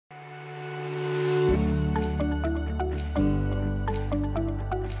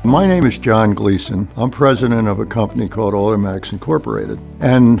My name is John Gleason. I'm president of a company called Automax Incorporated,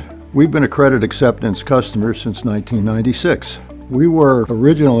 and we've been a credit acceptance customer since 1996. We were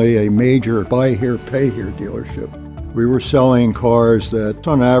originally a major buy here, pay here dealership. We were selling cars that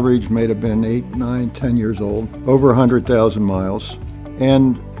on average may have been 8, 9, 10 years old, over 100,000 miles,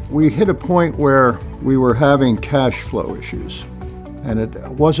 and we hit a point where we were having cash flow issues, and it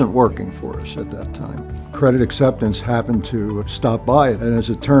wasn't working for us at that time. Credit acceptance happened to stop by, and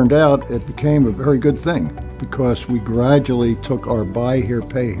as it turned out, it became a very good thing because we gradually took our buy here,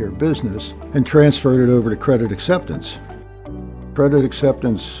 pay here business and transferred it over to credit acceptance. Credit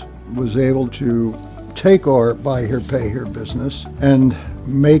acceptance was able to take our buy here, pay here business and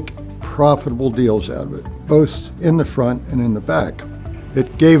make profitable deals out of it, both in the front and in the back.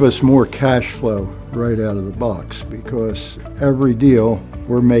 It gave us more cash flow right out of the box because every deal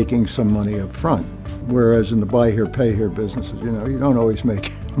we're making some money up front. Whereas in the buy here, pay here businesses, you don't always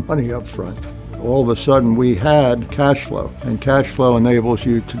make money up front. All of a sudden we had cash flow, and cash flow enables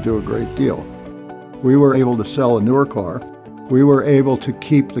you to do a great deal. We were able to sell a newer car. We were able to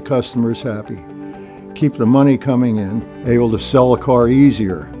keep the customers happy, keep the money coming in, able to sell a car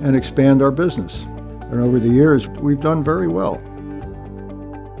easier and expand our business. And over the years, we've done very well.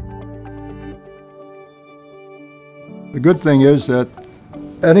 The good thing is that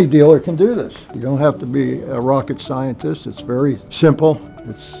any dealer can do this. You don't have to be a rocket scientist. It's very simple.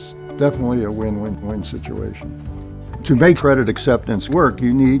 It's definitely a win-win-win situation. To make credit acceptance work,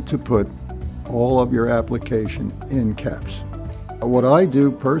 you need to put all of your application in caps. What I do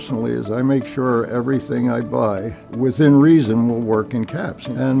personally is I make sure everything I buy within reason will work in caps,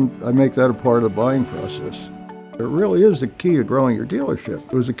 and I make that a part of the buying process. It really is the key to growing your dealership.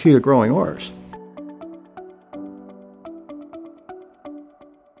 It was the key to growing ours.